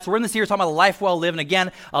So we're in this series talking about a life well lived. And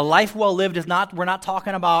again, a life well lived is not, we're not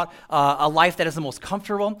talking about a life that is the most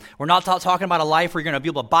comfortable. We're not talking about a life where you're going to be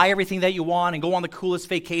able to buy everything that you want and go on the coolest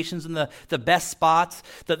vacations and the best spots.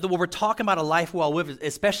 What we're talking about a life well lived,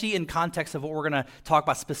 especially in context of what we're going to talk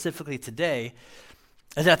about specifically today,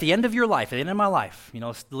 is that at the end of your life, at the end of my life,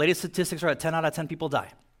 the latest statistics are that 10 out of 10 people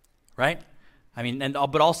die, right? I mean,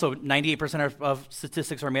 but also 98% of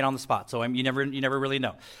statistics are made on the spot, so you never really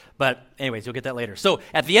know. But anyways, you'll get that later. So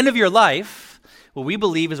at the end of your life, what we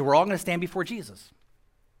believe is we're all going to stand before Jesus.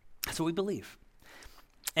 That's what we believe.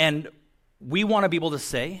 And we want to be able to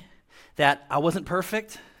say that I wasn't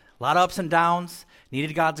perfect, a lot of ups and downs,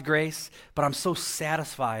 needed God's grace, but I'm so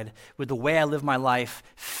satisfied with the way I live my life,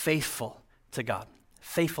 faithful to God,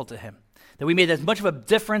 faithful to Him. That we made as much of a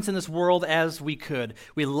difference in this world as we could.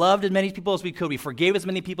 We loved as many people as we could. We forgave as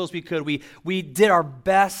many people as we could. We did our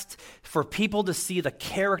best for people to see the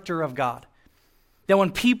character of God. That when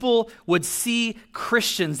people would see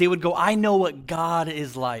Christians, they would go, I know what God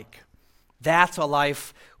is like. That's a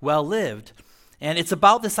life well lived. And it's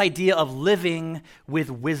about this idea of living with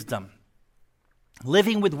wisdom.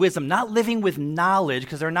 Living with wisdom, not living with knowledge,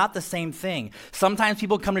 because they're not the same thing. Sometimes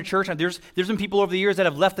people come to church, and there's been people over the years that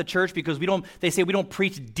have left the church because they say we don't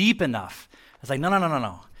preach deep enough. It's like,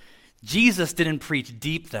 no. Jesus didn't preach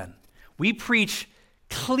deep then. We preach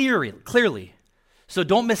clearly. So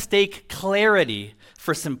don't mistake clarity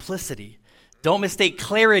for simplicity. Don't mistake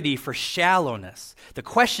clarity for shallowness. The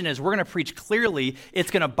question is, we're going to preach clearly.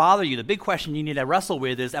 It's going to bother you. The big question you need to wrestle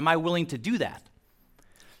with is, am I willing to do that?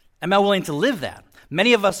 Am I willing to live that?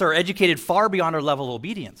 Many of us are educated far beyond our level of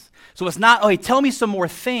obedience. So it's not, hey, tell me some more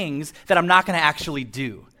things that I'm not going to actually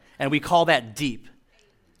do. And we call that deep.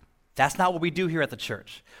 That's not what we do here at the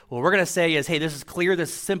church. What we're going to say is, hey, this is clear, this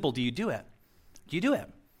is simple. Do you do it? Do you do it?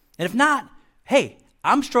 And if not, hey,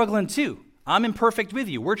 I'm struggling too. I'm imperfect with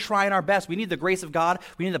you. We're trying our best. We need the grace of God.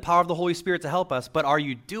 We need the power of the Holy Spirit to help us. But are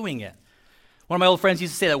you doing it? One of my old friends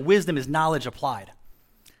used to say that wisdom is knowledge applied.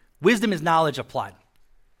 Wisdom is knowledge applied.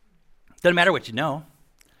 Doesn't matter what you know.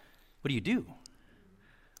 What do you do?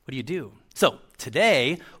 What do you do? So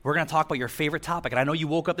today, we're going to talk about your favorite topic. And I know you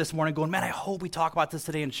woke up this morning going, man, I hope we talk about this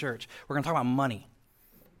today in church. We're going to talk about money.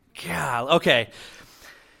 God, okay.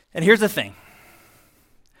 And here's the thing.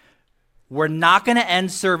 We're not going to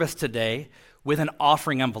end service today with an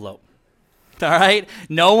offering envelope. All right?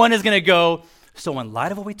 No one is going to go, so in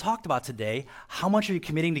light of what we talked about today, how much are you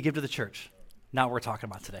committing to give to the church? Not what we're talking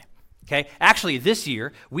about today. Okay, actually, this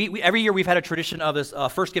year, every year we've had a tradition of this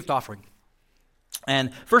first gift offering.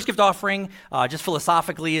 And first gift offering, just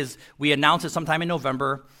philosophically, is we announce it sometime in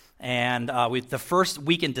November. And the first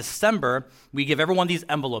week in December, we give everyone these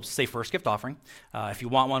envelopes to say first gift offering. If you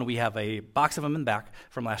want one, we have a box of them in the back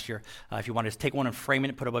from last year. If you want to just take one and frame it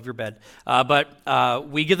and put it above your bed. But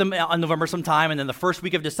we give them on November sometime. And then the first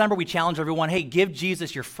week of December, we challenge everyone, hey, give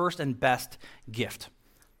Jesus your first and best gift.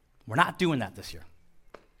 We're not doing that this year.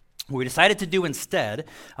 What we decided to do instead,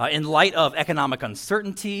 in light of economic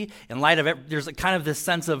uncertainty, in light of there's kind of this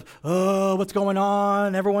sense of, oh, what's going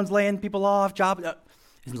on? Everyone's laying people off,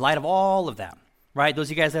 in light of all of that, right? Those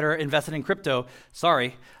of you guys that are invested in crypto,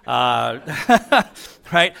 sorry,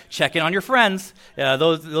 right? Check in on your friends.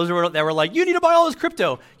 Those that were like, you need to buy all this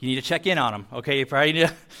crypto. You need to check in on them, okay? You probably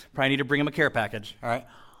need to bring them a care package, all right?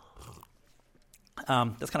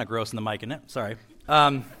 That's kind of gross in the mic, isn't it? Sorry.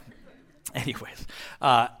 Anyways,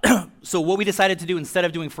 so what we decided to do instead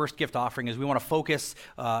of doing first gift offering is we want to focus,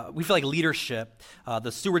 we feel like leadership,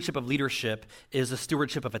 the stewardship of leadership is a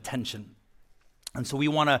stewardship of attention. And so we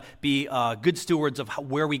want to be good stewards of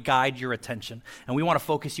where we guide your attention. And we want to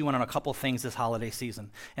focus you in on a couple things this holiday season.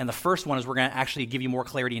 And the first one is we're going to actually give you more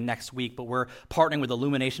clarity next week, but we're partnering with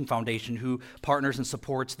Illumination Foundation, who partners and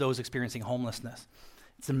supports those experiencing homelessness.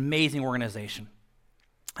 It's an amazing organization.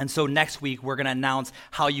 And so next week, we're going to announce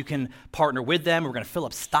how you can partner with them. We're going to fill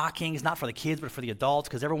up stockings, not for the kids, but for the adults,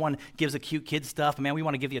 because everyone gives the cute kid stuff. And man, we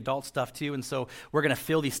want to give the adult stuff too. And so we're going to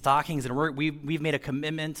fill these stockings, and we've made a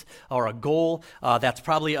commitment or a goal that's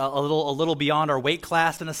probably a little beyond our weight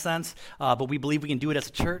class in a sense, but we believe we can do it as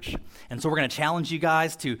a church. And so we're going to challenge you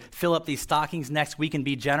guys to fill up these stockings next week and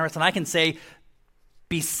be generous. And I can say,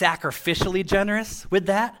 be sacrificially generous with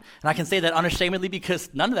that. And I can say that unashamedly because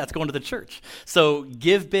none of that's going to the church. So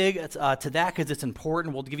give big to that because it's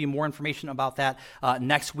important. We'll give you more information about that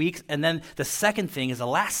next week. And then the second thing is the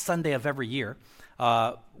last Sunday of every year,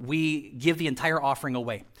 we give the entire offering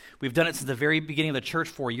away. We've done it since the very beginning of the church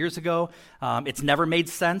 4 years ago. It's never made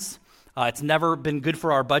sense. It's never been good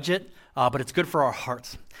for our budget, but it's good for our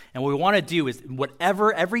hearts. And what we want to do is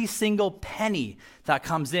every single penny that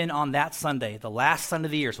comes in on that Sunday, the last Sunday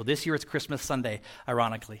of the year, so this year it's Christmas Sunday,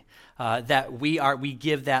 ironically, that we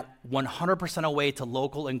give that 100% away to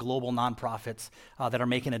local and global nonprofits that are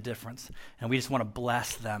making a difference. And we just want to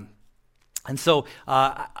bless them. And so,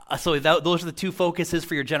 those are the two focuses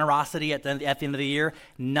for your generosity at the end of the year.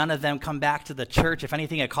 None of them come back to the church. If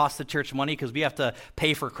anything, it costs the church money because we have to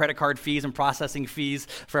pay for credit card fees and processing fees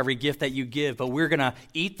for every gift that you give. But we're going to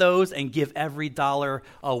eat those and give every dollar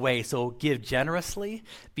away. So give generously.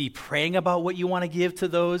 Be praying about what you want to give to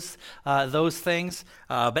those things.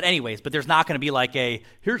 But there's not going to be like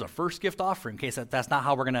here's a first gift offering. In case that's not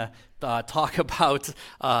how we're going to talk about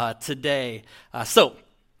today.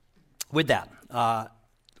 With that,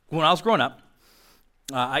 when I was growing up,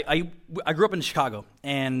 I grew up in Chicago,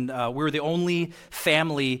 and we were the only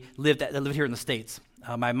family that lived here in the States.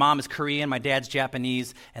 My mom is Korean, my dad's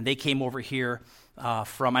Japanese, and they came over here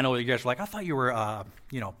from, I know you guys were like, I thought you were,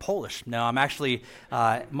 Polish. No, I'm actually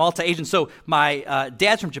Malta-Asian. So my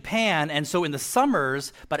dad's from Japan, and so in the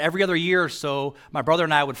summers, about every other year or so, my brother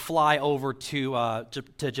and I would fly over to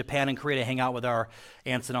Japan and Korea to hang out with our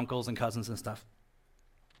aunts and uncles and cousins and stuff.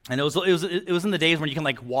 And it was in the days when you can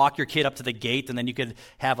like walk your kid up to the gate, and then you could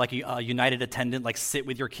have like a United attendant like sit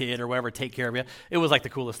with your kid or whatever, take care of you. It was like the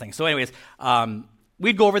coolest thing. So anyways,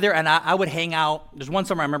 we'd go over there, and I would hang out. There's one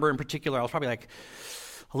summer I remember in particular. I was probably like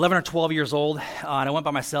 11 or 12 years old, and I went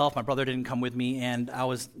by myself. My brother didn't come with me, and I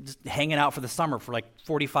was just hanging out for the summer for like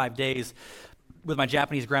 45 days with my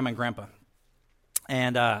Japanese grandma and grandpa.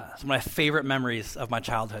 And it's one of my favorite memories of my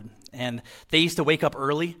childhood. And they used to wake up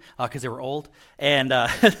early because they were old, and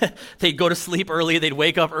they'd go to sleep early. They'd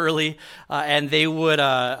wake up early, and they would.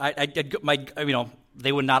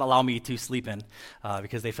 They would not allow me to sleep in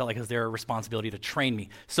because they felt like it was their responsibility to train me.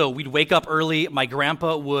 So we'd wake up early. My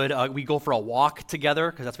grandpa we'd go for a walk together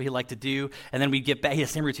because that's what he liked to do, and then we'd get back. He had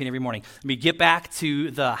the same routine every morning. We'd get back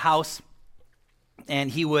to the house, and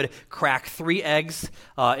he would crack 3 eggs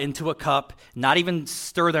into a cup, not even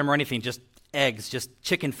stir them or anything, just eggs, just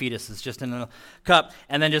chicken fetuses, just in a cup,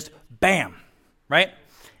 and then just bam, right?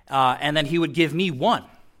 And then he would give me 1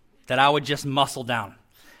 that I would just muscle down.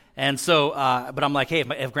 And so, but I'm like, hey,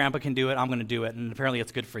 if Grandpa can do it, I'm going to do it, and apparently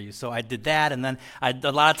it's good for you. So I did that, and then a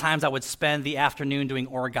lot of times I would spend the afternoon doing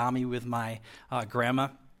origami with my grandma,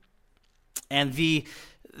 and they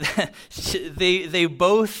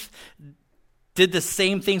both did the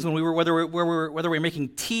same things when we were whether we were making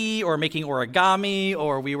tea or making origami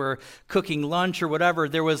or we were cooking lunch or whatever.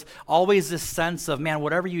 There was always this sense of, man,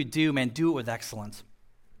 whatever you do, man, do it with excellence.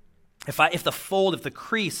 If the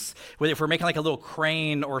crease, if we're making like a little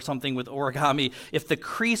crane or something with origami, if the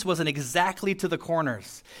crease wasn't exactly to the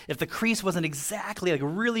corners, if the crease wasn't exactly like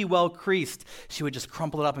really well creased, she would just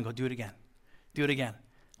crumple it up and go, do it again.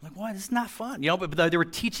 I'm like, what? This is not fun. But they were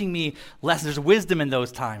teaching me lessons. There's wisdom in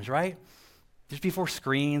those times, right? Just before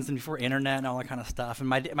screens and before internet and all that kind of stuff. And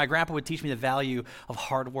my grandpa would teach me the value of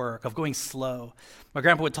hard work, of going slow. My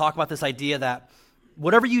grandpa would talk about this idea that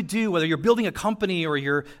whatever you do, whether you're building a company or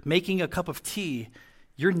you're making a cup of tea,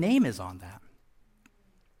 your name is on that.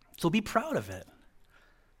 So be proud of it.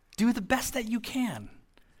 Do the best that you can,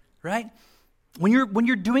 right? When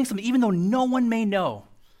you're doing something, even though no one may know,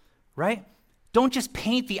 right? Don't just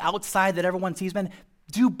paint the outside that everyone sees, man.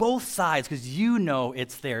 Do both sides because you know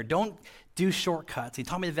it's there. Don't do shortcuts. He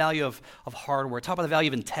taught me the value of hard work. Talk about the value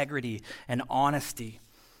of integrity and honesty.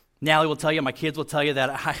 Natalie will tell you, my kids will tell you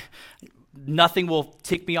that nothing will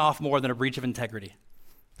tick me off more than a breach of integrity,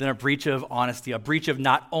 than a breach of honesty, a breach of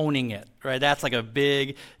not owning it, right? That's like a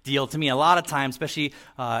big deal to me. A lot of times, especially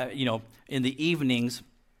in the evenings,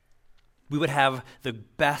 we would have the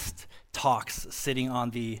best talks sitting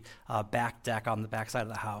on the back deck on the back side of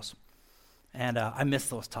the house. And I miss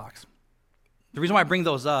those talks. The reason why I bring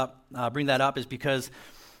that up is because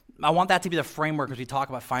I want that to be the framework as we talk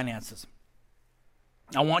about finances.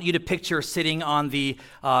 I want you to picture sitting on the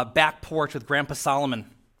back porch with Grandpa Solomon,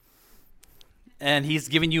 and he's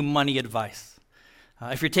giving you money advice.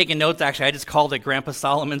 If you're taking notes, actually, I just called it Grandpa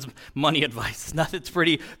Solomon's money advice. It's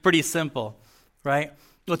pretty simple, right?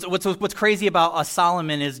 What's crazy about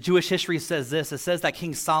Solomon is Jewish history says this. It says that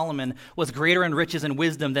King Solomon was greater in riches and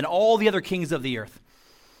wisdom than all the other kings of the earth.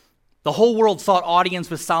 The whole world sought audience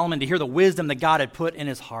with Solomon to hear the wisdom that God had put in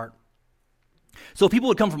his heart. So people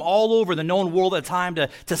would come from all over the known world at the time to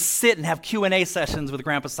sit and have Q&A sessions with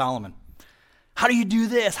Grandpa Solomon. How do you do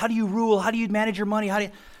this? How do you rule? How do you manage your money?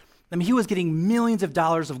 He was getting millions of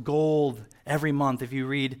dollars of gold every month if you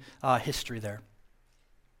read history there.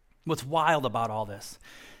 What's wild about all this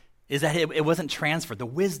is that it wasn't transferred. The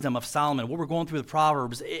wisdom of Solomon, what we're going through with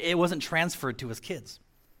Proverbs, it wasn't transferred to his kids.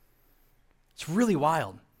 It's really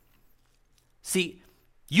wild. See,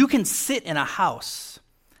 you can sit in a house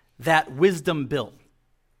that wisdom built.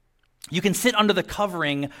 You can sit under the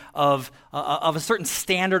covering of a certain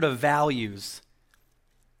standard of values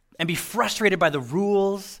and be frustrated by the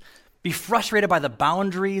rules, be frustrated by the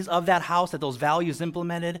boundaries of that house that those values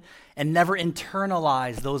implemented, and never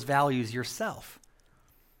internalize those values yourself.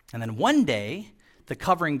 And then one day, the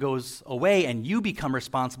covering goes away and you become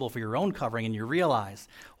responsible for your own covering, and you realize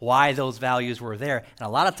why those values were there. And a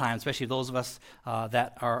lot of times, especially those of us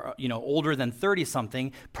that are older than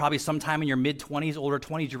 30-something, probably sometime in your mid-20s, older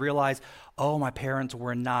 20s, you realize, oh, my parents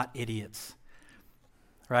were not idiots,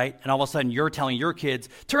 right? And all of a sudden, you're telling your kids,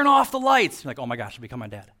 turn off the lights. You're like, oh my gosh, I'll become my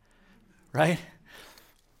dad, right?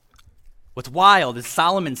 What's wild is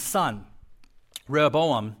Solomon's son,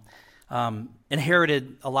 Rehoboam,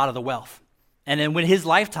 inherited a lot of the wealth. And then in his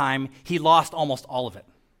lifetime, he lost almost all of it.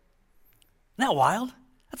 Isn't that wild?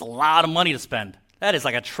 That's a lot of money to spend. That is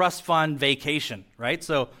like a trust fund vacation, right?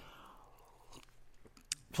 So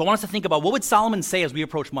I want us to think about, what would Solomon say as we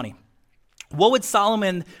approach money? What would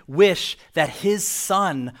Solomon wish that his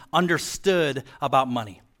son understood about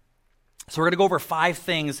money? So we're going to go over 5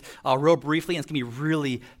 things real briefly, and it's going to be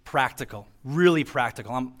really practical.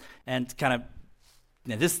 And kind of,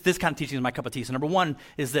 this kind of teaching is my cup of tea. So number 1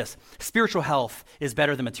 is this: spiritual health is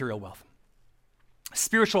better than material wealth.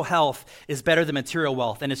 Spiritual health is better than material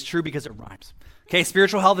wealth, and it's true because it rhymes. Okay,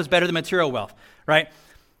 spiritual health is better than material wealth, right?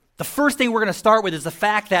 The first thing we're going to start with is the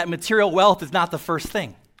fact that material wealth is not the first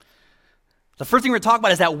thing. The first thing we're talking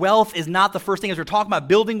about is that wealth is not the first thing. As we're talking about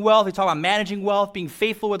building wealth, we talk about managing wealth, being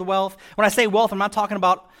faithful with wealth. When I say wealth, I'm not talking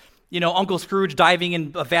about, Uncle Scrooge diving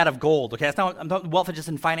in a vat of gold. Okay, I'm talking wealth just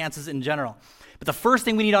in finances in general. But the first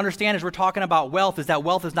thing we need to understand as we're talking about wealth is that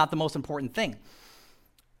wealth is not the most important thing.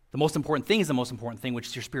 The most important thing is the most important thing, which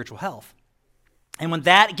is your spiritual health. And when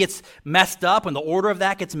that gets messed up, when the order of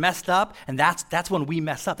that gets messed up, and that's when we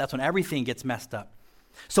mess up. That's when everything gets messed up.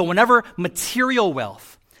 So whenever material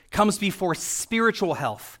wealth comes before spiritual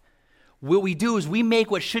health, what we do is we make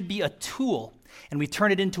what should be a tool and we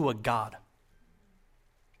turn it into a god.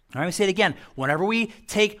 All right, let me say it again.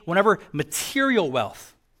 Whenever material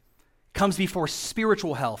wealth comes before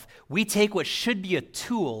spiritual health, we take what should be a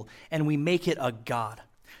tool and we make it a god.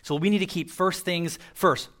 So we need to keep first things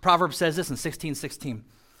first. Proverbs says this in 16:16.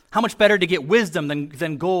 How much better to get wisdom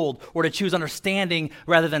than gold, or to choose understanding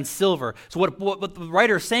rather than silver? So what the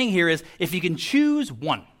writer is saying here is, if you can choose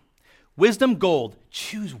one, wisdom, gold,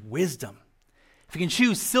 choose wisdom. If you can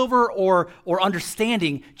choose silver or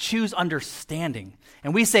understanding, choose understanding.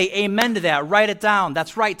 And we say amen to that. Write it down.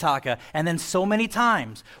 That's right, Taka. And then so many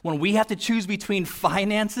times, when we have to choose between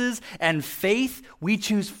finances and faith, we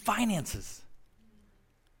choose finances.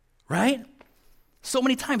 Right? So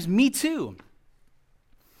many times, me too.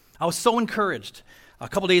 I was so encouraged. A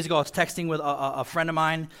couple days ago, I was texting with a friend of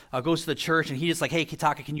mine, goes to the church, and he's just like, hey,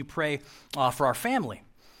 Taka, can you pray for our family?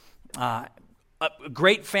 A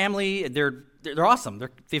great family. They're awesome.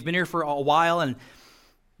 They've been here for a while, and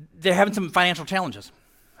they're having some financial challenges.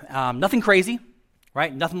 Nothing crazy,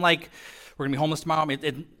 right? Nothing like we're going to be homeless tomorrow.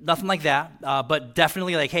 Nothing like that. But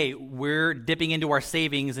definitely like, hey, we're dipping into our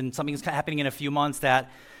savings, and something's happening in a few months that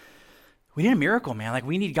we need a miracle, man. Like,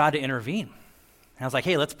 we need God to intervene. And I was like,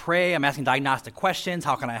 hey, let's pray. I'm asking diagnostic questions.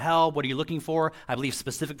 How can I help? What are you looking for? I believe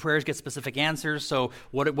specific prayers get specific answers. So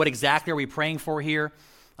what exactly are we praying for here?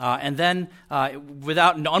 And then,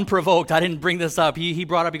 unprovoked, I didn't bring this up. He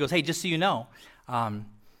brought up, he goes, hey, just so you know,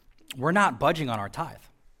 we're not budging on our tithe.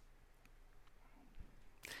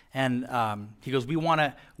 And he goes, we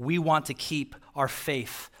want to keep our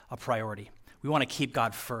faith a priority. We want to keep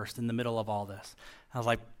God first in the middle of all this. I was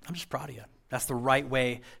like, I'm just proud of you. That's the right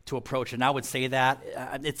way to approach it. And I would say that,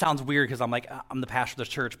 it sounds weird because I'm the pastor of this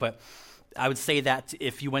church, but I would say that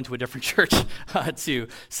if you went to a different church too.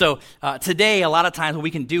 So today, a lot of times what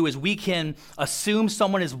we can do is we can assume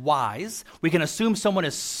someone is wise. We can assume someone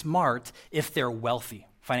is smart if they're wealthy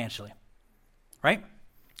financially, right?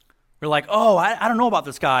 We're like, oh, I don't know about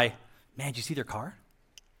this guy. Man, did you see their car?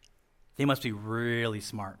 They must be really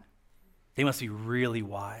smart. They must be really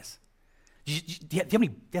wise. Do you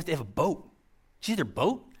have a boat? Did you see their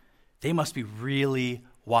boat? They must be really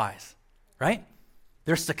wise, right?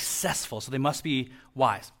 They're successful, so they must be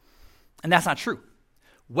wise. And that's not true.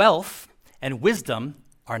 Wealth and wisdom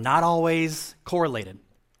are not always correlated,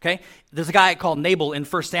 okay? There's a guy called Nabal in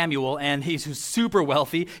 1 Samuel, and he's super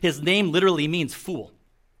wealthy. His name literally means fool,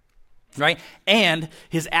 right? And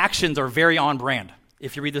his actions are very on brand,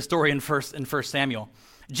 if you read the story in 1 Samuel.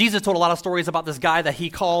 Jesus told a lot of stories about this guy that he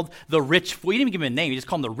called the rich fool. He didn't even give him a name. He just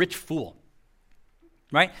called him the rich fool,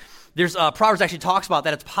 right? There's Proverbs actually talks about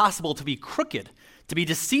that it's possible to be crooked, to be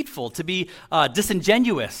deceitful, to be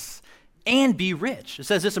disingenuous, and be rich. It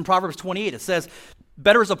says this in Proverbs 28. It says,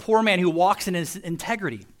 better is a poor man who walks in his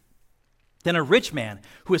integrity than a rich man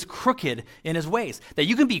who is crooked in his ways. That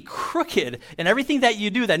you can be crooked in everything that you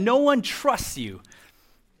do, that no one trusts you,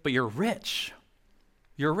 but you're rich.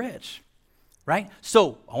 You're rich, right?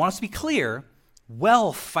 So I want us to be clear,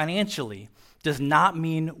 wealth financially does not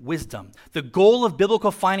mean wisdom. The goal of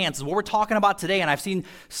biblical finance is what we're talking about today, and I've seen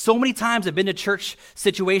so many times, I've been to church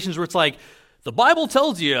situations where it's like, the Bible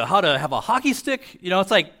tells you how to have a hockey stick.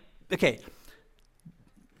 It's like, okay,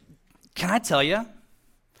 can I tell you,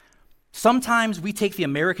 sometimes we take the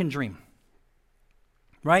American dream,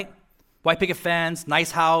 right? White picket fence,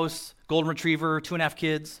 nice house, golden retriever, 2.5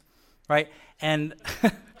 kids, right? And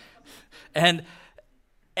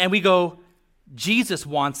and we go, Jesus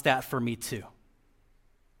wants that for me too.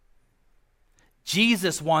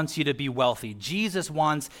 Jesus wants you to be wealthy. Jesus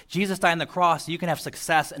died on the cross so you can have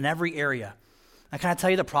success in every area. And can I tell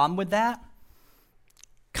you the problem with that?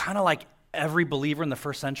 Kind of like every believer in the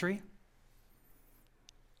first century,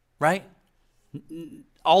 right?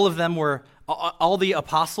 All the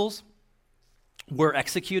apostles were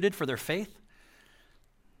executed for their faith.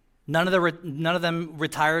 None of them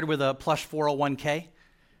retired with a plush 401k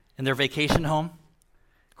in their vacation home.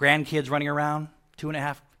 Grandkids running around,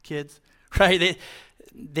 2.5 kids, right? They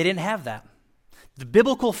didn't have that. The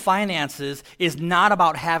biblical finances is not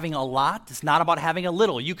about having a lot. It's not about having a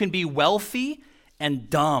little. You can be wealthy and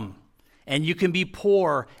dumb. And you can be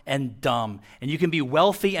poor and dumb. And you can be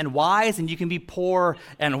wealthy and wise, and you can be poor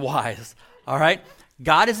and wise. All right?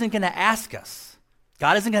 God isn't going to ask us.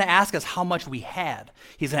 God isn't going to ask us how much we had.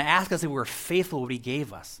 He's going to ask us if we were faithful with what he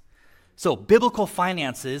gave us. So biblical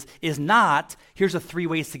finances is not, here's the 3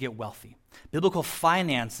 ways to get wealthy. Biblical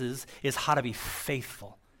finances is how to be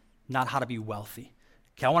faithful, not how to be wealthy.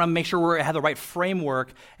 Okay, I want to make sure we have the right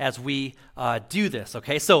framework as we do this,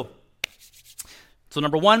 okay? So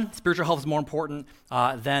number 1, spiritual health is more important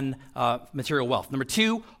than material wealth. Number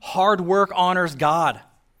 2, hard work honors God.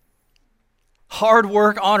 Hard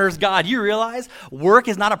work honors God. You realize work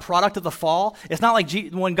is not a product of the fall? It's not like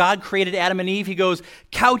when God created Adam and Eve, he goes,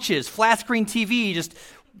 couches, flat screen TV, just,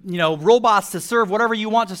 robots to serve whatever you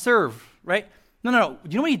want to serve, right? No.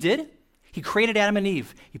 You know what he did? He created Adam and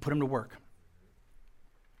Eve. He put them to work.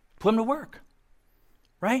 Put them to work,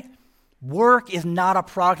 right? Work is not a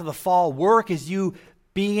product of the fall. Work is you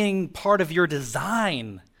being part of your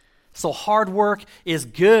design. So hard work is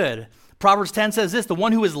good. Proverbs 10 says this, the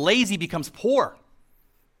one who is lazy becomes poor,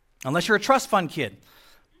 unless you're a trust fund kid.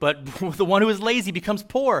 But the one who is lazy becomes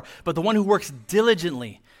poor, but the one who works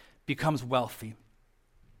diligently becomes wealthy.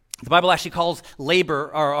 The Bible actually calls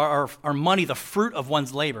labor or money the fruit of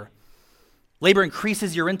one's labor. Labor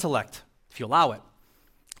increases your intellect, if you allow it.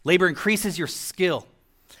 Labor increases your skill.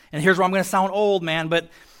 And here's where I'm going to sound old, man, but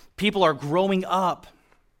people are growing up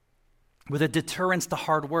with a deterrence to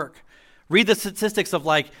hard work. Read the statistics of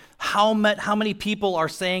like how many people are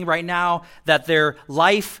saying right now that their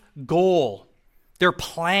life goal, their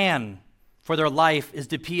plan for their life is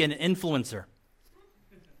to be an influencer.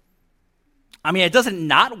 I mean, it doesn't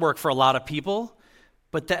not work for a lot of people,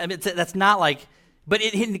 but that's not like, but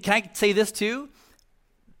can I say this too?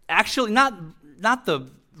 Actually, not the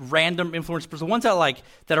random influencers, the ones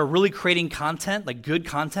that are really creating content, like good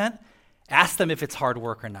content, ask them if it's hard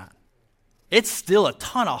work or not. It's still a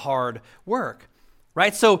ton of hard work,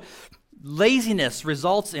 right? So laziness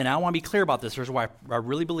results in, I want to be clear about this, here's why I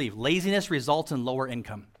really believe, laziness results in lower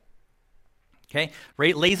income, okay?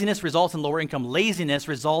 Laziness results in lower income. Laziness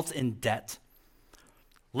results in debt.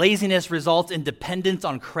 Laziness results in dependence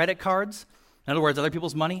on credit cards, in other words, other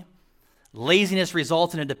people's money. Laziness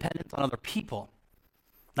results in a dependence on other people.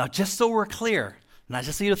 Now, just so we're clear, not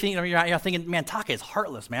just so you think, you're thinking, man, Taka is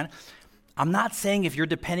heartless, man. I'm not saying if you're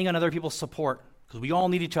depending on other people's support, because we all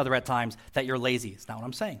need each other at times, that you're lazy. It's not what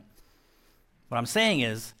I'm saying. What I'm saying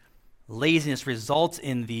is laziness results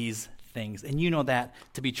in these things, and you know that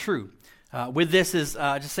to be true. With this is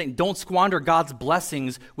just saying, don't squander God's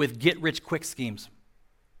blessings with get-rich-quick schemes,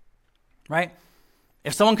 right?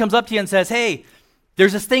 If someone comes up to you and says, hey,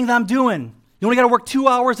 there's this thing that I'm doing. You only got to work 2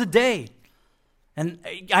 hours a day, and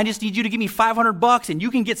I just need you to give me $500, and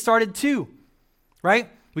you can get started too, right?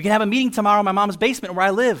 We can have a meeting tomorrow in my mom's basement where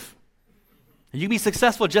I live. And you can be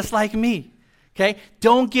successful just like me, okay?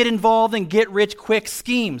 Don't get involved in get-rich-quick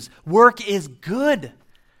schemes. Work is good.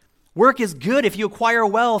 Work is good. If you acquire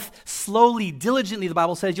wealth slowly, diligently, the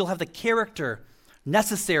Bible says, you'll have the character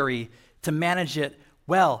necessary to manage it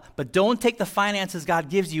well, but don't take the finances God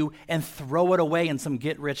gives you and throw it away in some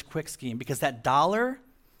get-rich-quick scheme, because that dollar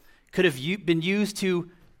could have been used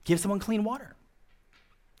to give someone clean water,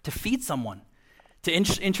 to feed someone, to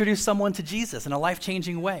introduce someone to Jesus in a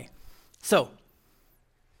life-changing way. So,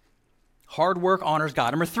 hard work honors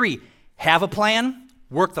God. Number 3, have a plan,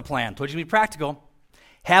 work the plan. Told you to be practical.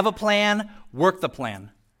 Have a plan, work the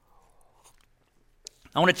plan.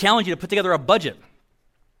 I want to challenge you to put together a budget,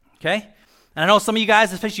 okay? And I know some of you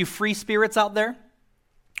guys, especially you free spirits out there,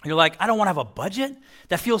 you're like, I don't want to have a budget.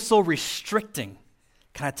 That feels so restricting.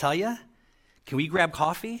 Can I tell you? Can we grab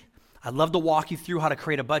coffee? I'd love to walk you through how to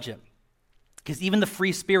create a budget. Because even the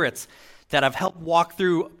free spirits that I've helped walk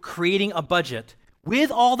through creating a budget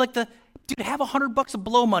with all like dude, have $100 of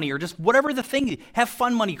blow money or just whatever the thing, have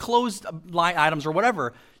fun money, closed line items or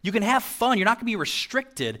whatever. You can have fun. You're not going to be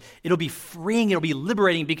restricted. It'll be freeing. It'll be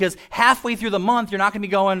liberating, because halfway through the month, you're not going to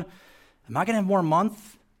be going, am I going to have more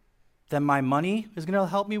month than my money is going to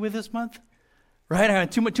help me with this month? Right? I have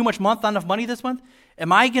too much month, not enough money this month.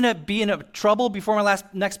 Am I going to be in trouble before my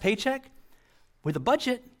next paycheck? With a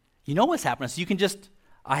budget, you know what's happening. So you can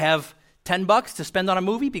I have $10 to spend on a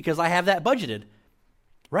movie because I have that budgeted,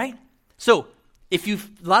 right? So a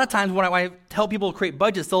lot of times when I tell people to create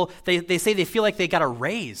budgets, they say they feel like they got a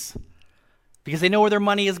raise because they know where their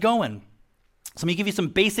money is going. So let me give you some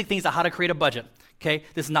basic things on how to create a budget, okay?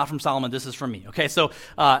 This is not from Solomon, this is from me, okay? So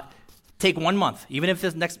take 1 month, even if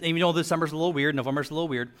even though December's a little weird, November's a little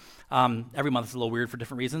weird, every month is a little weird for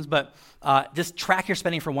different reasons, but just track your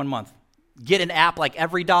spending for 1 month. Get an app like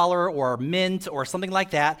EveryDollar or Mint or something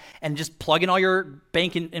like that, and just plug in all your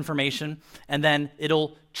bank information, and then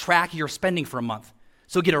it'll track your spending for a month.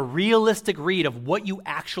 So get a realistic read of what you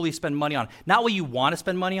actually spend money on, not what you want to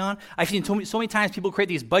spend money on. I've seen so many times people create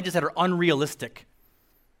these budgets that are unrealistic,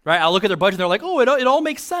 right? I'll look at their budget and they're like, oh, it all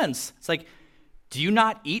makes sense. It's like, do you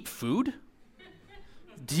not eat food?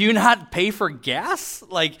 Do you not pay for gas?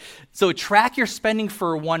 So track your spending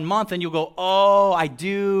for 1 month, and you'll go, oh, I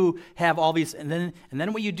do have all these. And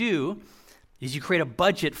then what you do is you create a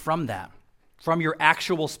budget from that, from your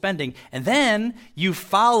actual spending, and then you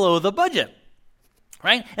follow the budget,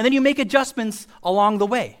 right? And then you make adjustments along the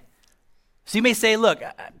way. So you may say, look,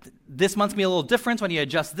 this month's be a little different, so I need to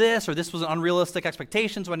adjust this, or this was an unrealistic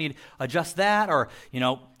expectation, so I need to adjust that, or,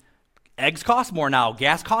 eggs cost more now,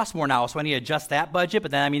 gas costs more now, so I need to adjust that budget,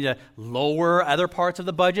 but then I need to lower other parts of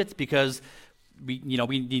the budgets because we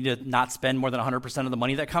need to not spend more than 100% of the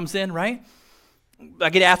money that comes in, right?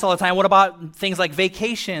 I get asked all the time, what about things like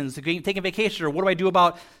vacations, taking a vacation, or what do I do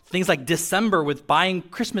about things like December with buying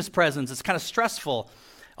Christmas presents? It's kind of stressful.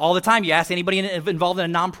 All the time, you ask anybody involved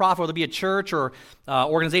in a nonprofit, whether it be a church or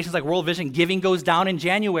organizations like World Vision, giving goes down in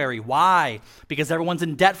January. Why? Because everyone's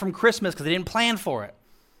in debt from Christmas because they didn't plan for it.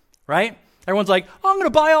 Right? Everyone's like, oh, I'm going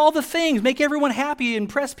to buy all the things, make everyone happy,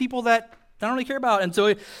 impress people that I don't really care about. And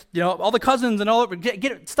so, all the cousins and all,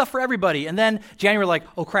 get stuff for everybody. And then January, like,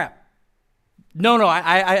 oh, crap. No,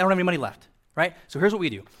 I don't have any money left, right? So here's what we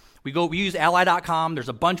do. We use ally.com.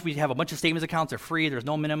 We have a bunch of savings accounts. They're free. There's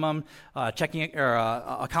no minimum checking or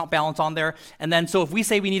account balance on there. And then, so if we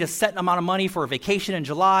say we need a set amount of money for a vacation in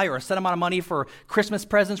July or a set amount of money for Christmas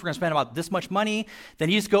presents, we're going to spend about this much money, then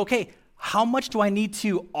you just go, okay, how much do I need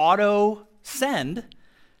to auto send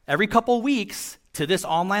every couple weeks to this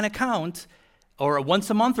online account or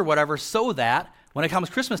once a month or whatever, so that when it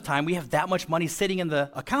comes Christmas time, we have that much money sitting in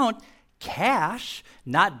the account, cash,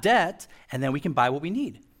 not debt, and then we can buy what we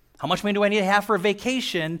need. How much money do I need to have for a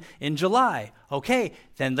vacation in July? Okay,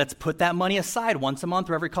 then let's put that money aside once a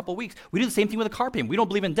month or every couple weeks. We do the same thing with a car payment. We don't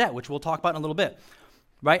believe in debt, which we'll talk about in a little bit,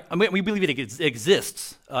 right? I mean, we believe it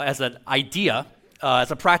exists as an idea,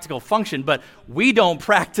 as a practical function, but we don't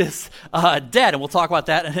practice debt, and we'll talk about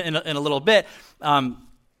that in a little bit.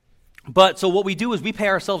 But so what we do is we pay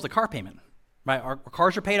ourselves a car payment, right? Our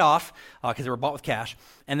cars are paid off because they were bought with cash,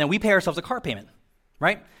 and then we pay ourselves a car payment,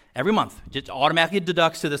 right? Every month, just automatically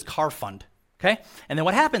deducts to this car fund, okay? And then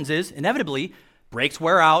what happens is, inevitably, brakes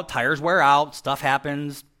wear out, tires wear out, stuff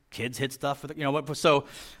happens, kids hit stuff,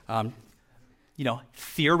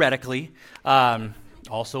 theoretically,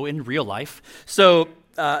 also in real life. So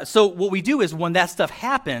what we do is when that stuff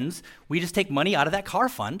happens, we just take money out of that car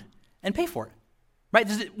fund and pay for it, right?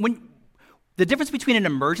 The difference between an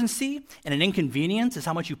emergency and an inconvenience is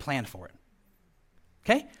how much you plan for it,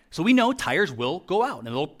 okay? So we know tires will go out and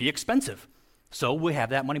it'll be expensive. So we have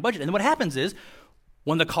that money budget. And then what happens is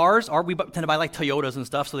when the cars we tend to buy like Toyotas and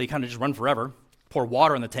stuff, so they kind of just run forever, pour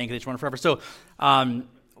water in the tank and they just run forever. So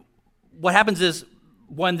what happens is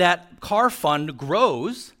when that car fund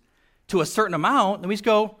grows to a certain amount, then we just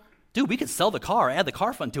go, dude, we could sell the car, add the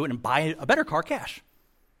car fund to it, and buy a better car cash,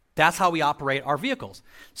 That's how we operate our vehicles.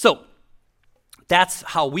 So that's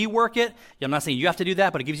how we work it. I'm not saying you have to do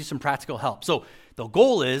that, but it gives you some practical help. So the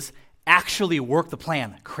goal is actually work the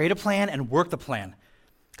plan. Create a plan and work the plan.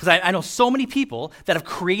 Because I know so many people that have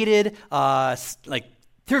created,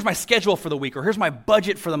 here's my schedule for the week, or here's my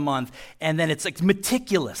budget for the month, and then it's like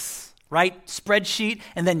meticulous, right? Spreadsheet,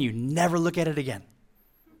 and then you never look at it again,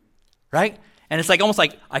 right? And it's like almost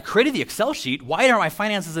like I created the Excel sheet. Why aren't my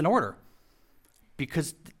finances in order?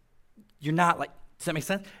 Because you're not like, does that make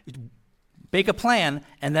sense? Make a plan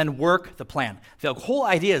and then work the plan. The whole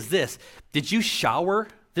idea is this. Did you shower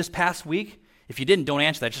this past week? If you didn't, don't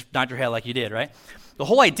answer that. Just nod your head like you did, right? The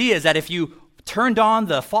whole idea is that if you turned on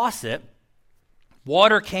the faucet,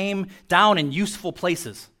 water came down in useful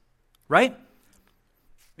places, right?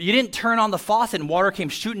 You didn't turn on the faucet and water came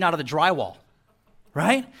shooting out of the drywall,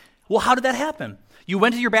 right? Well, how did that happen? You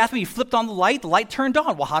went to your bathroom, you flipped on the light turned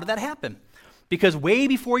on. Well, how did that happen? Because way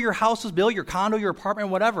before your house was built, your condo, your apartment,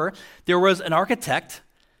 whatever, there was an architect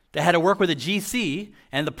that had to work with a GC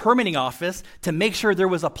and the permitting office to make sure there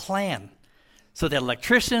was a plan. So the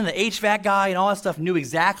electrician, the HVAC guy, and all that stuff knew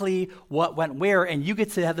exactly what went where, and you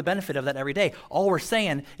get to have the benefit of that every day. All we're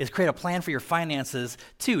saying is create a plan for your finances,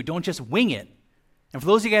 too. Don't just wing it. And for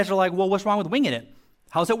those of you guys who are like, well, what's wrong with winging it?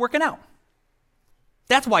 How's it working out?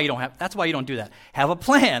 That's why you don't do that. Have a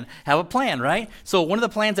plan, right? So one of the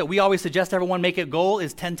plans that we always suggest everyone make a goal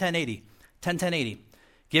is 10-10-80. 10-10-80.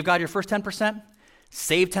 Give God your first 10%.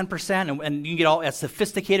 Save 10%, and you can get all as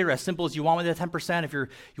sophisticated or as simple as you want with that 10%. If you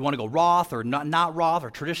want to go Roth or not Roth or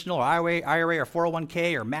traditional or IRA or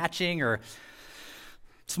 401k or matching or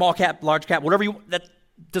small cap, large cap, whatever that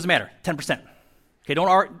doesn't matter. 10%. Okay, I don't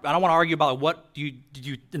want to argue about what did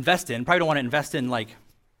you invest in. Probably don't want to invest in like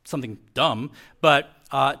something dumb, but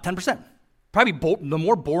 10%. Probably the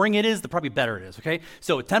more boring it is, the probably better it is. Okay,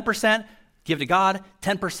 so 10% give to God,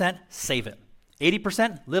 10% save it,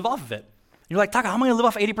 80% live off of it. You're like, Taka, how am I going to live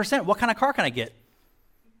off 80%? What kind of car can I get?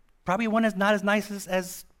 Probably one that's not as nice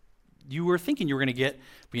as you were thinking you were going to get.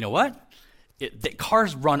 But you know what? The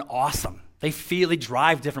cars run awesome. They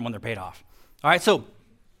drive different when they're paid off. All right, so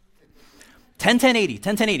 10-10-80,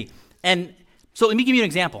 10-10-80. And so let me give you an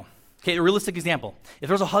example, okay, a realistic example. If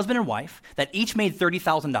there was a husband and wife that each made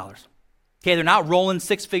 $30,000, okay, they're not rolling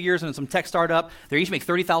six figures and some tech startup. They each make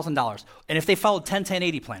 $30,000. And if they followed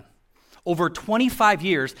 10-10-80 plan, over 25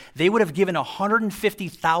 years, they would have given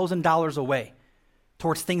 $150,000 away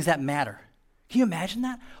towards things that matter. Can you imagine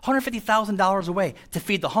that? $150,000 away to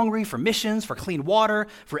feed the hungry, for missions, for clean water,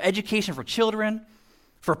 for education for children,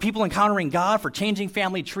 for people encountering God, for changing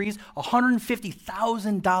family trees.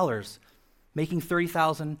 $150,000, making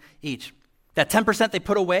 $30,000 each. That 10% they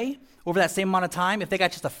put away over that same amount of time, if they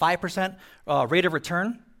got just a 5% rate of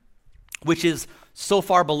return, which is so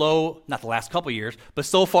far below, not the last couple years, but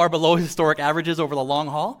so far below historic averages over the long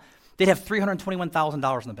haul, they'd have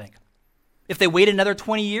 $321,000 in the bank. If they waited another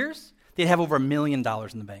 20 years, they'd have over $1 million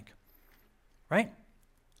in the bank, right?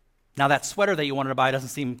 Now that sweater that you wanted to buy doesn't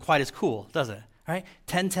seem quite as cool, does it? Right?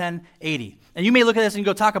 10-10-80. And you may look at this and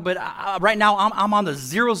go, Taka, but right now I'm on the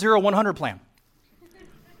 0-0-100 plan.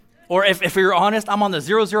 Or if you're honest, I'm on the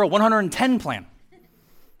 0-0-110 plan.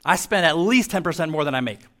 I spend at least 10% more than I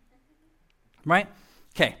make. Right?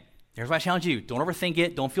 Okay, here's what I challenge you. Don't overthink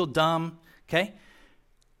it. Don't feel dumb. Okay?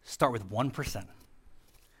 Start with 1%.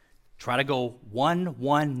 Try to go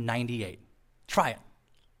 1-1-98. Try it.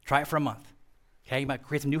 Try it for a month. Okay? You might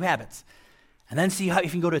create some new habits. And then see if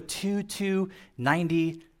you can go to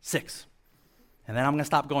 2-2-96. And then I'm going to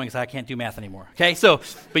stop going because I can't do math anymore. Okay? So,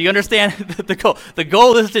 but you understand the goal. The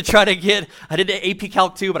goal is to try to get, I did AP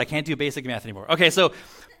Calc 2, but I can't do basic math anymore. Okay, so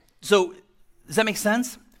does that make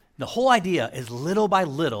sense? The whole idea is little by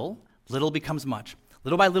little, little becomes much.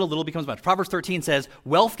 Little by little, little becomes much. Proverbs 13 says,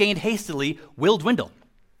 wealth gained hastily will dwindle,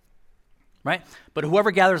 right? But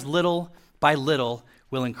whoever gathers little by little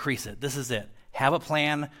will increase it. This is it. Have a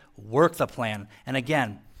plan, work the plan. And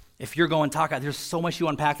again, if you're going, Taka, there's so much you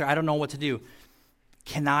unpack there, I don't know what to do.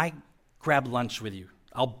 Can I grab lunch with you?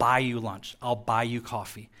 I'll buy you lunch. I'll buy you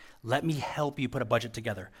coffee. Let me help you put a budget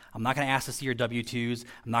together. I'm not going to ask to see your W-2s.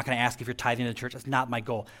 I'm not going to ask if you're tithing to the church. That's not my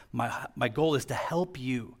goal. My goal is to help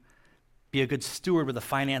you be a good steward with the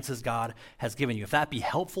finances God has given you. If that be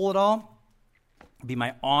helpful at all, it'd be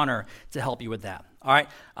my honor to help you with that. All right.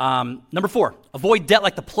 Number 4, avoid debt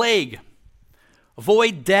like the plague.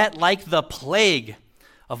 Avoid debt like the plague.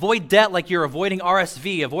 Avoid debt like you're avoiding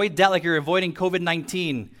RSV. Avoid debt like you're avoiding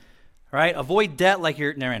COVID-19. Right? Avoid debt like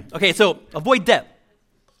you're... Okay, so avoid debt.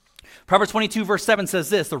 Proverbs 22, verse 7 says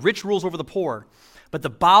this, the rich rules over the poor, but the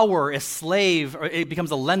borrower is slave, or it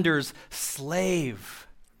becomes a lender's slave.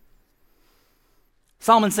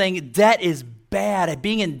 Solomon's saying debt is bad.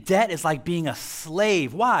 Being in debt is like being a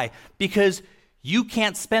slave. Why? Because you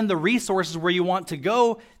can't spend the resources where you want to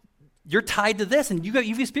go. You're tied to this, and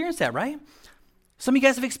you've experienced that, right? Some of you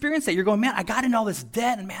guys have experienced that. You're going, man, I got in all this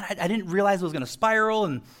debt, and man, I didn't realize it was going to spiral,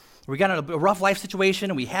 and we got in a rough life situation,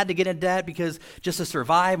 and we had to get in debt because just to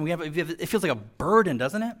survive, and it feels like a burden,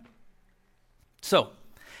 doesn't it? So,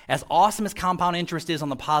 as awesome as compound interest is on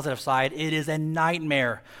the positive side, it is a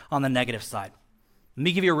nightmare on the negative side. Let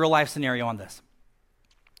me give you a real life scenario on this.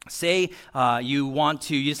 Say you watch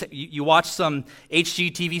some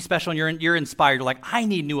HGTV special and you're inspired. You're like, I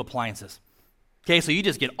need new appliances. Okay, so you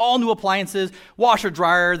just get all new appliances, washer,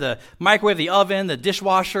 dryer, the microwave, the oven, the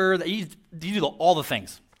dishwasher. You do all the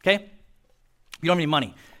things, okay? You don't have any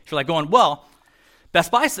money. You're like going, well, Best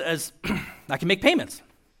Buy says I can make payments,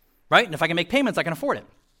 right? And if I can make payments, I can afford it.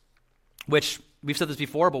 Which, we've said this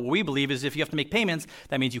before, but what we believe is if you have to make payments,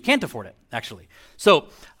 that means you can't afford it, actually. So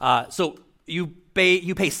you pay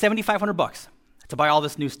 $7,500 to buy all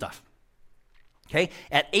this new stuff. Okay,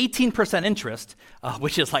 at 18% interest,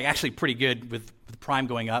 which is like actually pretty good with prime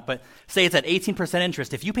going up, but say it's at 18%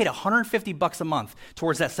 interest. If you paid $150 a month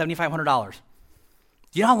towards that $7,500,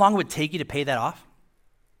 do you know how long it would take you to pay that off?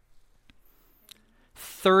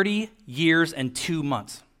 30 years and 2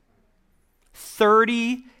 months.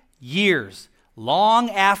 30 years, long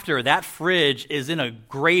after that fridge is in a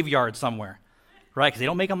graveyard somewhere, right? Because they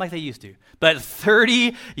don't make them like they used to. But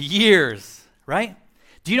 30 years, right?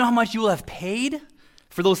 Do you know how much you will have paid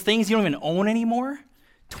for those things you don't even own anymore?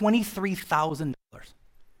 $23,000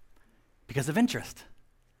 because of interest.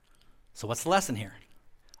 So what's the lesson here?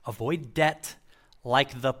 Avoid debt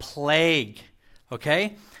like the plague,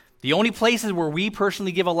 okay? The only places where we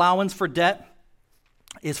personally give allowance for debt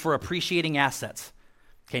is for appreciating assets.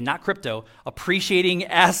 Okay, not crypto, appreciating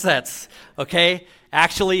assets, okay?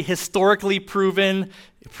 Actually, historically proven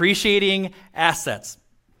appreciating assets.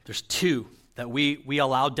 There's two that we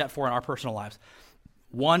allow debt for in our personal lives.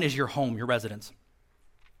 One is your home, your residence,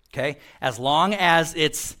 okay? As long as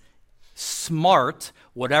it's smart,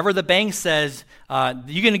 whatever the bank says,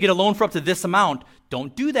 you're going to get a loan for up to this amount,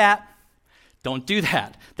 don't do that. Don't do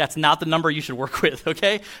that. That's not the number you should work with,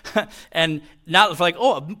 okay? And not like,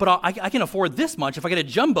 but I can afford this much. If I get a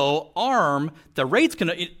jumbo arm, the rate's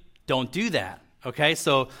going to, don't do that, okay?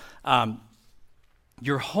 So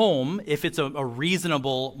your home, if it's a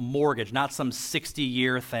reasonable mortgage, not some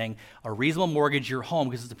 60-year thing, a reasonable mortgage, your home,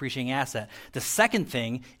 because it's an appreciating asset. The second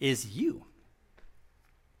thing is you.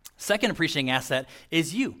 Second appreciating asset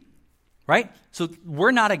is you, right? So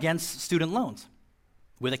we're not against student loans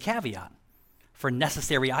with a caveat. For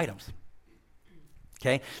necessary items.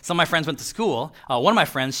 Okay? Some of my friends went to school. One of my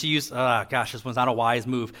friends, she used, this one's not a wise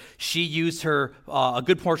move. She used a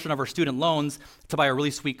good portion of her student loans to buy a really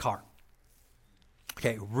sweet car.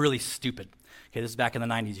 Okay, really stupid. Okay, this is back in the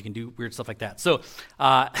 90s. You can do weird stuff like that. So,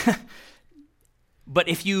 but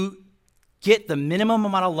if you get the minimum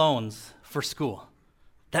amount of loans for school,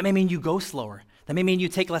 that may mean you go slower. That may mean you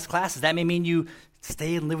take less classes. That may mean you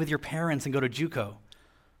stay and live with your parents and go to JUCO.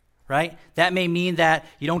 Right? That may mean that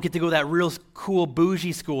you don't get to go to that real cool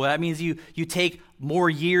bougie school. That means you take more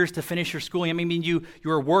years to finish your schooling. It may mean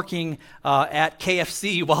you're working at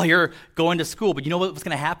KFC while you're going to school. But you know what's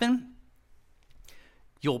going to happen?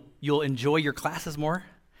 You'll enjoy your classes more.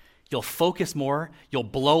 You'll focus more. You'll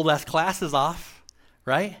blow less classes off,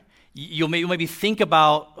 right? You'll maybe think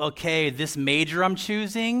about, okay, this major I'm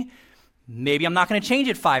choosing, maybe I'm not going to change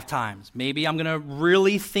it 5 times. Maybe I'm going to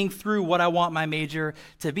really think through what I want my major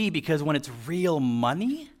to be, because when it's real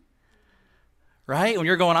money, right? When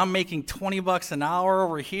you're going, I'm making $20 an hour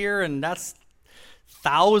over here, and that's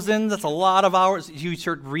thousands, that's a lot of hours. You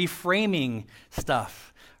start reframing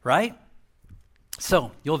stuff, right?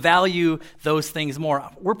 So you'll value those things more.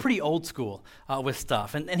 We're pretty old school with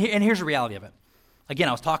stuff. And here's the reality of it. Again,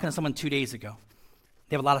 I was talking to someone 2 days ago.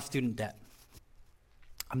 They have a lot of student debt.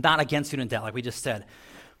 I'm not against student debt, like we just said.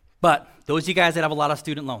 But those of you guys that have a lot of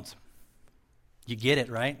student loans, you get it,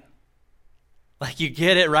 right? Like, you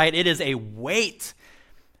get it, right? It is a weight.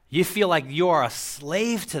 You feel like you are a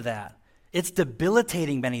slave to that. It's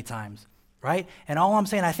debilitating many times, right? And all I'm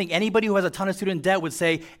saying, I think anybody who has a ton of student debt would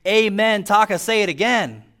say, amen, Taka, say it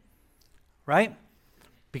again, right?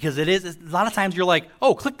 Because a lot of times you're like,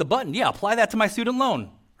 oh, click the button. Yeah, apply that to my student loan,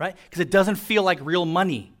 right? Because it doesn't feel like real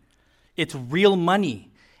money. It's real money.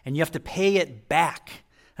 And you have to pay it back.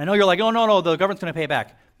 I know you're like, oh, no, the government's going to pay it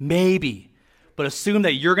back. Maybe. But assume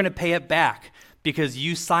that you're going to pay it back because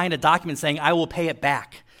you signed a document saying, I will pay it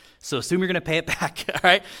back. So assume you're going to pay it back, all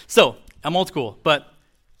right? So I'm old school, but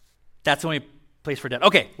that's the only place for debt.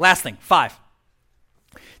 Okay, last thing, 5.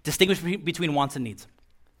 Distinguish between wants and needs.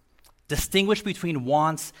 Distinguish between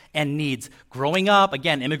wants and needs. Growing up,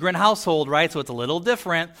 again, immigrant household, right? So it's a little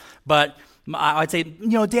different, but I'd say,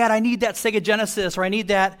 Dad, I need that Sega Genesis, or I need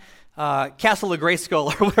that Castle of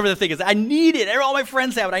Grayskull, or whatever the thing is. I need it. All my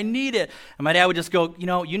friends have it. I need it. And my dad would just go,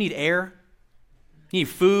 you need air, you need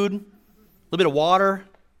food, a little bit of water,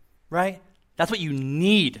 right? That's what you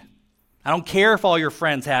need. I don't care if all your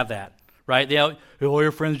friends have that, right? All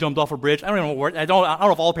your friends jumped off a bridge. I don't even know I don't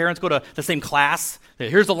know if all parents go to the same class.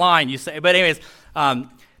 Here's the line you say. But anyways,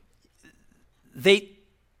 they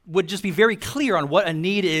would just be very clear on what a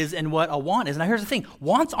need is and what a want is. Now here's the thing.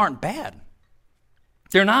 Wants aren't bad.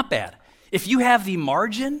 They're not bad. If you have the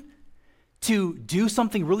margin to do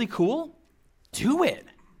something really cool, do it.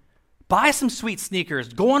 Buy some sweet sneakers.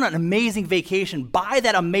 Go on an amazing vacation. Buy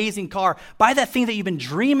that amazing car. Buy that thing that you've been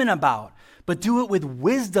dreaming about. But do it with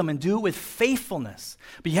wisdom and do it with faithfulness.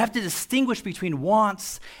 But you have to distinguish between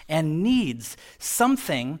wants and needs.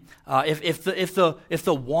 Something, if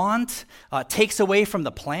the want takes away from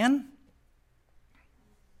the plan,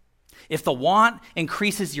 if the want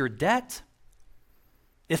increases your debt,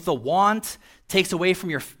 if the want takes away from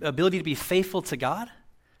your ability to be faithful to God.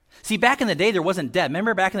 See, back in the day, there wasn't debt.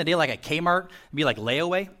 Remember back in the day, like at Kmart, it'd be like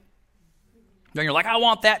layaway? Then you're like, I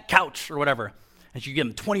want that couch or whatever. And you give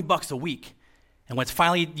them $20 a week. And when it's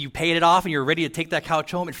finally you paid it off and you're ready to take that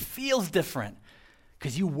couch home, it feels different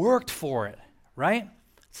because you worked for it, right?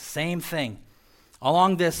 It's the same thing.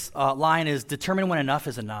 Along this line is determine when enough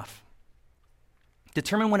is enough.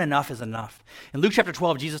 Determine when enough is enough. In Luke chapter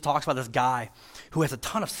 12, Jesus talks about this guy who has a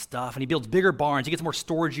ton of stuff, and he builds bigger barns. He gets more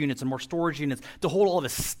storage units and more storage units to hold all of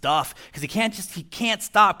his stuff because he can't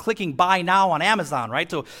stop clicking buy now on Amazon, right?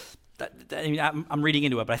 So I'm reading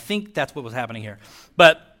into it, but I think that's what was happening here.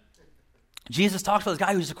 But Jesus talks about this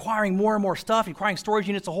guy who's acquiring more and more stuff, acquiring storage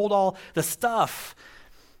units to hold all the stuff.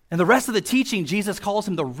 And the rest of the teaching, Jesus calls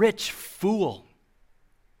him the rich fool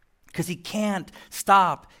because he can't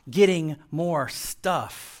stop getting more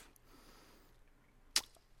stuff.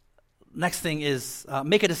 Next thing is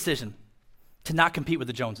make a decision to not compete with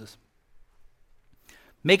the Joneses.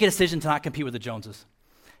 Make a decision to not compete with the Joneses.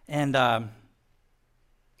 And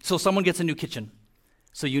so someone gets a new kitchen,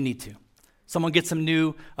 so you need to. Someone gets some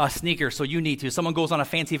new sneakers, so you need to. Someone goes on a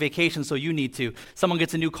fancy vacation, so you need to. Someone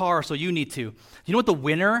gets a new car, so you need to. You know what the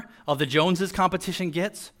winner of the Joneses competition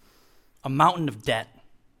gets? A mountain of debt.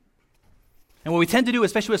 And what we tend to do,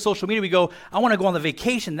 especially with social media, we go, I want to go on the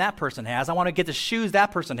vacation that person has. I want to get the shoes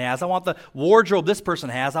that person has. I want the wardrobe this person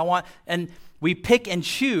has. And we pick and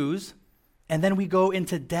choose, and then we go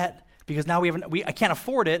into debt because now I can't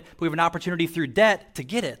afford it, but we have an opportunity through debt to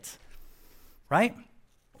get it, right?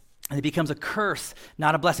 And it becomes a curse,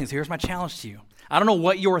 not a blessing. So here's my challenge to you. I don't know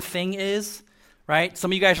what your thing is, right?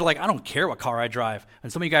 Some of you guys are like, I don't care what car I drive.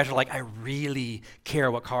 And some of you guys are like, I really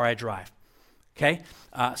care what car I drive. Okay?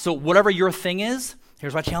 So whatever your thing is,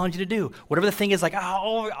 here's what I challenge you to do. Whatever the thing is, like,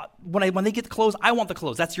 when they get the clothes, I want the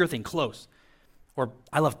clothes. That's your thing, clothes. Or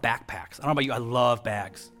I love backpacks. I don't know about you, I love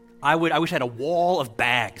bags. I wish I had a wall of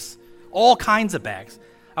bags, all kinds of bags.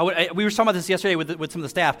 We were talking about this yesterday with some of the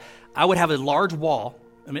staff. I would have a large wall.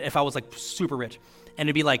 I mean, if I was like super rich, and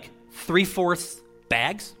it'd be like 3/4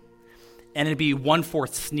 bags, and it'd be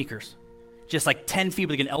 1/4 sneakers, just like 10 feet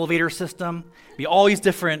with like an elevator system. Be all these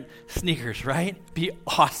different sneakers, right? Be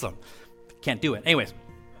awesome. Can't do it. Anyways,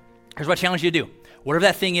 here's what I challenge you to do. Whatever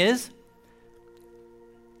that thing is,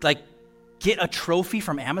 like get a trophy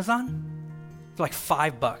from Amazon for like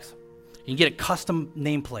 $5. You can get a custom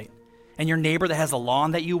nameplate, and your neighbor that has a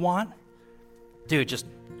lawn that you want, dude, just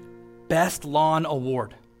Best Lawn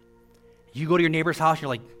Award. You go to your neighbor's house, you're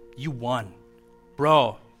like, you won.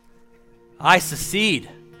 Bro, I succeed.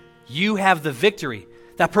 You have the victory.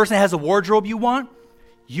 That person that has a wardrobe you want,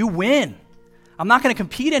 you win. I'm not going to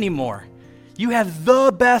compete anymore. You have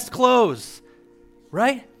the best clothes,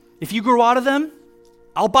 right? If you grow out of them,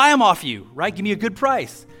 I'll buy them off you, right? Give me a good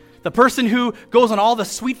price. The person who goes on all the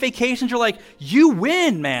sweet vacations, you're like, you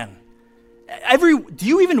win, man. Do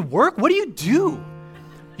you even work? What do you do?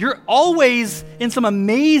 You're always in some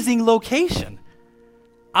amazing location.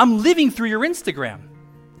 I'm living through your Instagram.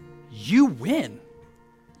 You win,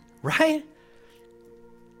 right?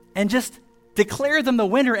 And just declare them the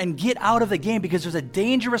winner and get out of the game because there's a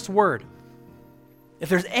dangerous word. If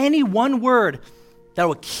there's any one word that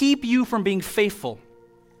will keep you from being faithful,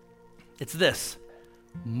 it's this: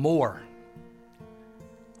 more.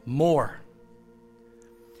 More.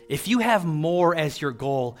 If you have more as your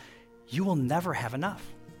goal, you will never have enough.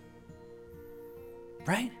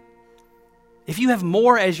 Right? If you have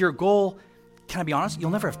more as your goal, can I be honest? You'll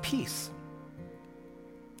never have peace.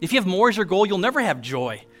 If you have more as your goal, you'll never have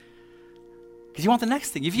joy because you want the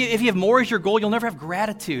next thing. If you have more as your goal, you'll never have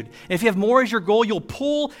gratitude. And if you have more as your goal, you'll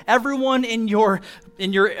pull everyone in your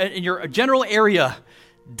general area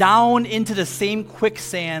down into the same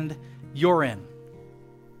quicksand you're in.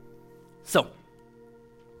 So,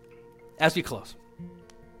 as we close,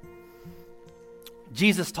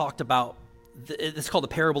 Jesus talked about, it's called the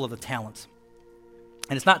parable of the talents.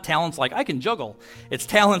 And it's not talents like, I can juggle. It's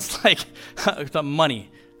talents like the money,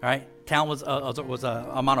 all right? Talent was an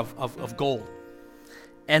amount of gold.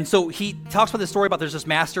 And so he talks about this story about there's this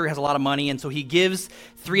master who has a lot of money, and so he gives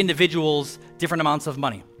 3 individuals different amounts of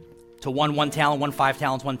money. To one talent, one 5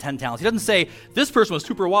 talents, one 10 talents. He doesn't say, this person was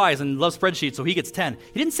super wise and loves spreadsheets, so he gets 10.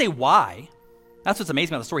 He didn't say why. That's what's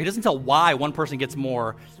amazing about the story. He doesn't tell why one person gets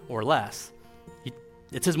more or less.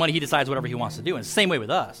 It's his money. He decides whatever he wants to do. And it's the same way with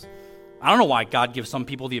us. I don't know why God gives some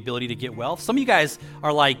people the ability to get wealth. Some of you guys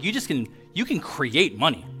are like, you can create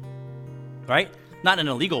money, right? Not in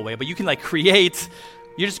an illegal way, but you can like create,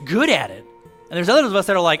 you're just good at it. And there's others of us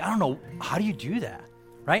that are like, I don't know, how do you do that,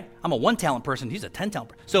 right? I'm a 1 talent person. He's a 10 talent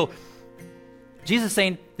person. So Jesus is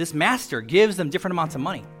saying this master gives them different amounts of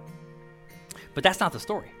money. But that's not the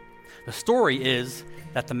story. The story is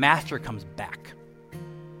that the master comes back,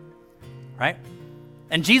 right?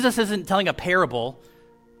 And Jesus isn't telling a parable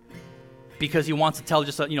because he wants to tell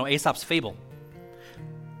just Aesop's fable.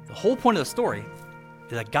 The whole point of the story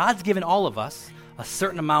is that God's given all of us a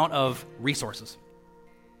certain amount of resources.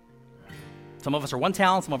 Some of us are 1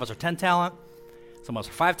 talent, some of us are 10 talent, some of us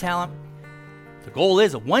are 5 talent. The goal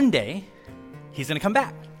is that one day he's going to come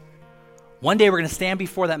back. One day we're going to stand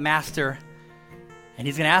before that master and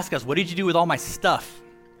he's going to ask us, what did you do with all my stuff?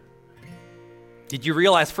 Did you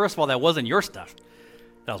realize, first of all, that wasn't your stuff?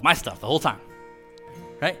 That was my stuff the whole time,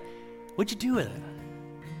 right? What'd you do with it?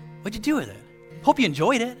 What'd you do with it? Hope you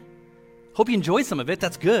enjoyed it. Hope you enjoyed some of it.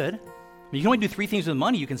 That's good. You can only do 3 things with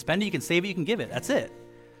money. You can spend it, you can save it, you can give it. That's it.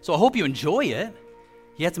 So I hope you enjoy it.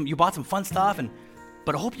 You bought some fun stuff,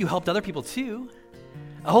 but I hope you helped other people too.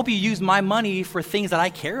 I hope you used my money for things that I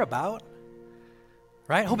care about,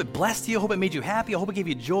 right? I hope it blessed you. I hope it made you happy. I hope it gave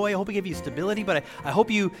you joy. I hope it gave you stability, but I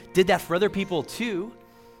hope you did that for other people too.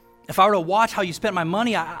 If I were to watch how you spent my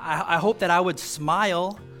money, I hope that I would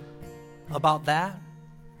smile about that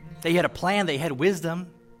you had a plan, that you had wisdom,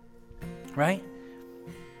 right?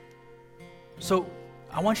 So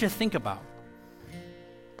I want you to think about,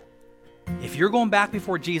 if you're going back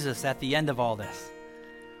before Jesus at the end of all this,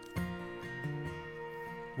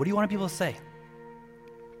 what do you want people to say?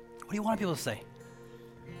 What do you want people to say?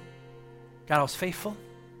 God, I was faithful,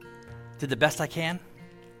 did the best I can,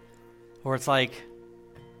 or it's like,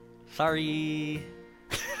 sorry.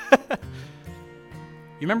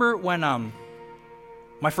 You remember when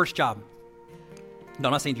my first job, no,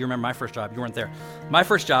 I'm not saying do you remember my first job, you weren't there. My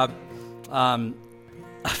first job, I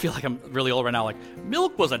feel like I'm really old right now, like,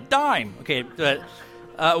 milk was a dime. Okay, but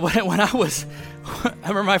when I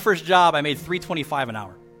remember my first job, I made $3.25 an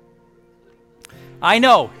hour. I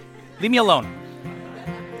know, leave me alone.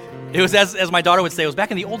 It was, as my daughter would say, it was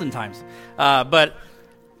back in the olden times. And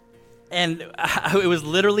it was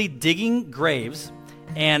literally digging graves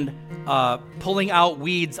and pulling out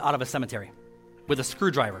weeds out of a cemetery with a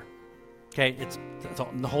screwdriver. Okay, it's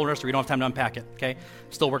the whole nursery. We don't have time to unpack it. Okay,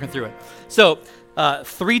 still working through it. So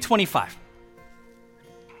 $3.25,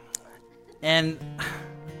 and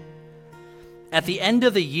at the end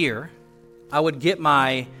of the year, I would get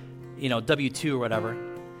my W-2 or whatever,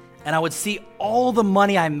 and I would see all the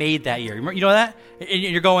money I made that year. You know that? And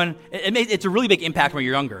you're going. It's a really big impact when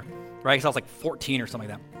you're younger, right? Because I was like 14 or something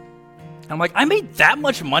like that. And I'm like, I made that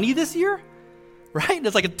much money this year, right?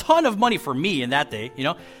 That's like a ton of money for me in that day.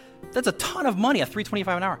 That's a ton of money at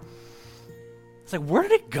 $3.25 an hour. It's like, where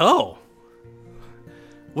did it go?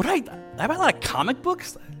 I buy a lot of comic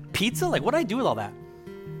books, pizza. Like, what did I do with all that?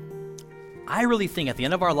 I really think at the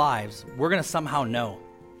end of our lives, we're going to somehow know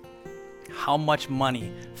how much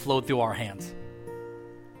money flowed through our hands.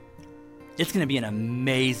 It's going to be an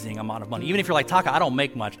amazing amount of money. Even if you're like, Taka, I don't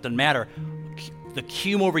make much, doesn't matter. The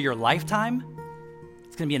cum over your lifetime,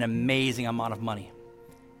 it's going to be an amazing amount of money.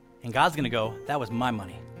 And God's going to go, that was my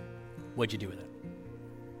money. What'd you do with it?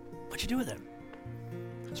 What'd you do with it?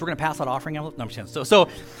 So we're going to pass out offering envelopes. No, I'm just kidding. So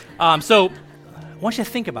I want you to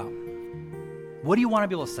think about, what do you want to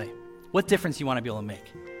be able to say? What difference do you want to be able to make?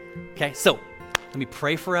 Okay, so let me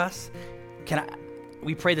pray for us.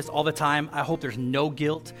 We pray this all the time. I hope there's no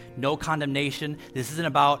guilt, no condemnation. This isn't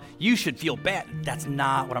about, you should feel bad. That's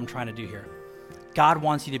not what I'm trying to do here. God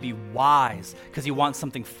wants you to be wise because he wants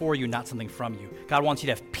something for you, not something from you. God wants you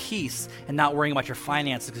to have peace and not worrying about your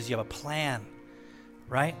finances because you have a plan,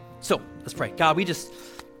 right? So let's pray. God, we just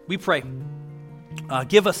we pray,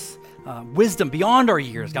 give us wisdom beyond our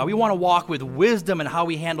years, God. We want to walk with wisdom in how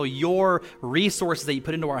we handle your resources that you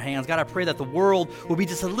put into our hands. God, I pray that the world will be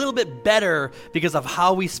just a little bit better because of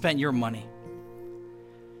how we spent your money.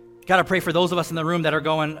 God, I pray for those of us in the room that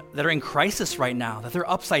are in crisis right now, that they're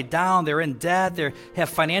upside down, they're in debt, they have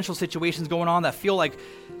financial situations going on that feel like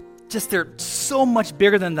just they're so much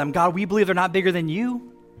bigger than them. God, we believe they're not bigger than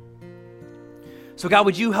you. So God,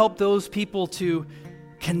 would you help those people to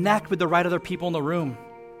connect with the right other people in the room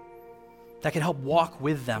that can help walk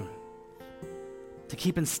with them, to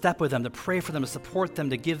keep in step with them, to pray for them, to support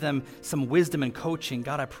them, to give them some wisdom and coaching.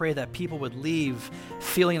 God, I pray that people would leave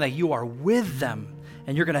feeling that you are with them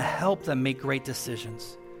and you're going to help them make great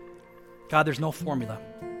decisions. God, there's no formula.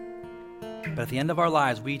 But at the end of our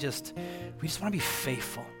lives, we just want to be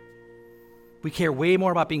faithful. We care way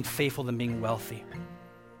more about being faithful than being wealthy.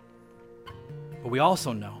 But we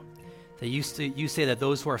also know that you say that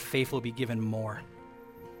those who are faithful will be given more.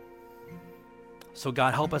 So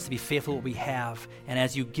God, help us to be faithful with what we have. And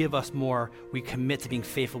as you give us more, we commit to being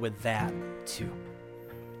faithful with that too.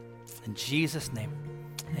 In Jesus' name,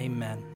 amen.